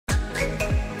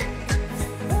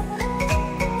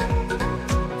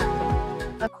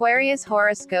Aquarius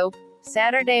Horoscope,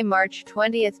 Saturday, March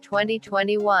 20th,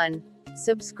 2021.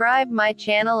 Subscribe my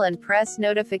channel and press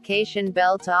notification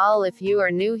bell to all if you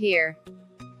are new here.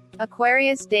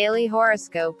 Aquarius Daily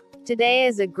Horoscope. Today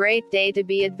is a great day to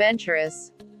be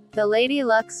adventurous. The Lady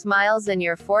Luck smiles in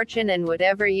your fortune, and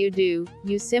whatever you do,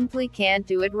 you simply can't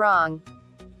do it wrong.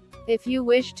 If you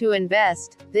wish to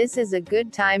invest, this is a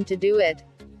good time to do it.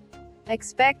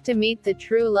 Expect to meet the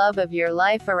true love of your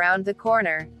life around the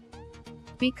corner.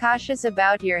 Be cautious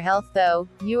about your health though,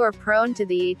 you are prone to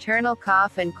the eternal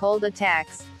cough and cold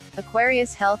attacks.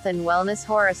 Aquarius Health and Wellness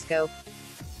Horoscope.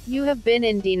 You have been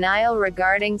in denial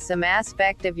regarding some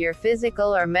aspect of your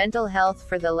physical or mental health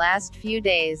for the last few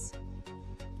days.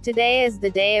 Today is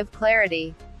the day of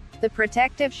clarity. The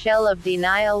protective shell of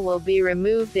denial will be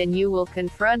removed and you will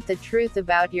confront the truth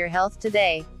about your health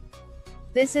today.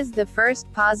 This is the first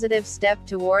positive step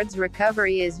towards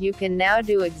recovery, as you can now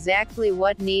do exactly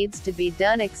what needs to be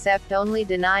done except only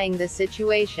denying the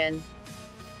situation.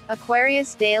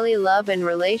 Aquarius Daily Love and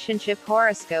Relationship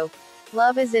Horoscope.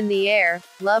 Love is in the air,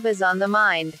 love is on the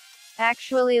mind.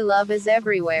 Actually, love is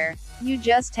everywhere. You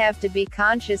just have to be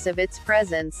conscious of its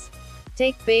presence.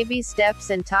 Take baby steps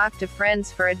and talk to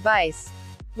friends for advice.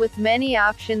 With many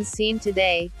options seen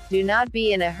today, do not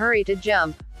be in a hurry to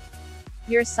jump.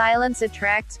 Your silence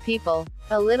attracts people.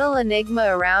 A little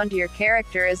enigma around your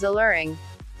character is alluring.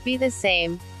 Be the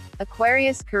same.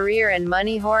 Aquarius Career and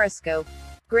Money Horoscope.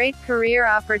 Great career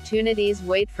opportunities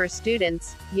wait for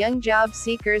students, young job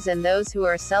seekers, and those who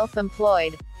are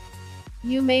self-employed.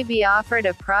 You may be offered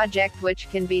a project which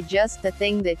can be just the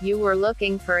thing that you were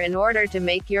looking for in order to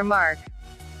make your mark.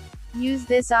 Use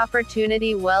this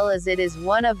opportunity well, as it is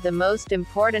one of the most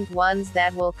important ones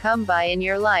that will come by in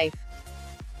your life.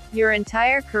 Your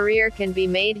entire career can be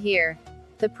made here.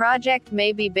 The project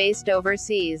may be based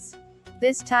overseas.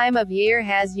 This time of year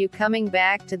has you coming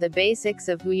back to the basics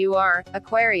of who you are,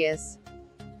 Aquarius.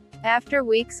 After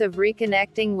weeks of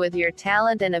reconnecting with your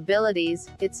talent and abilities,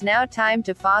 it's now time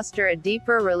to foster a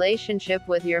deeper relationship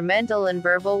with your mental and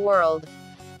verbal world.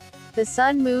 The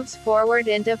sun moves forward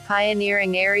into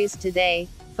pioneering Aries today,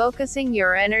 focusing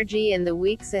your energy in the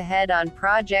weeks ahead on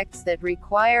projects that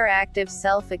require active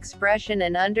self-expression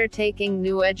and undertaking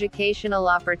new educational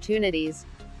opportunities.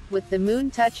 With the moon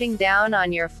touching down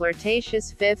on your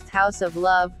flirtatious fifth house of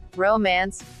love,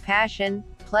 romance, passion,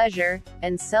 pleasure,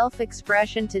 and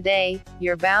self-expression today,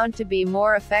 you're bound to be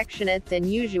more affectionate than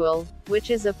usual,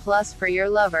 which is a plus for your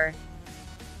lover.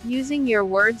 Using your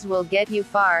words will get you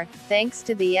far, thanks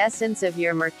to the essence of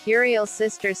your mercurial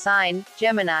sister sign,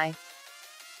 Gemini.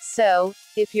 So,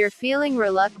 if you're feeling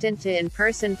reluctant to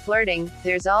in-person flirting,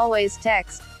 there's always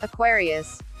text,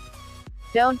 Aquarius.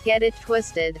 Don't get it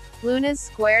twisted. Luna's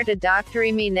square to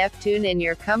Doctorimi Neptune in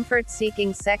your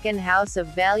comfort-seeking second house of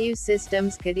value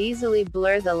systems could easily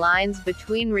blur the lines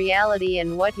between reality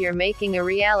and what you're making a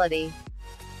reality.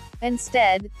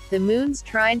 Instead, the moon's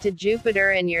trine to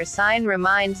Jupiter in your sign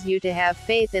reminds you to have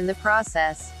faith in the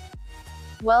process.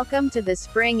 Welcome to the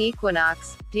spring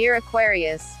equinox, dear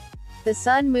Aquarius. The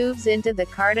sun moves into the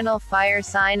cardinal fire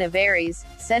sign of Aries,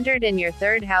 centered in your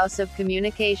third house of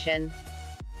communication.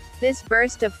 This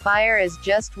burst of fire is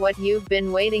just what you've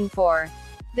been waiting for.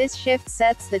 This shift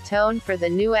sets the tone for the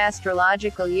new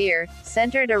astrological year,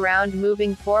 centered around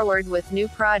moving forward with new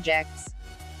projects.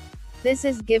 This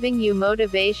is giving you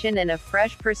motivation and a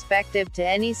fresh perspective to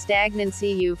any stagnancy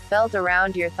you've felt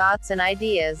around your thoughts and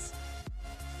ideas.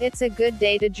 It's a good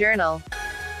day to journal.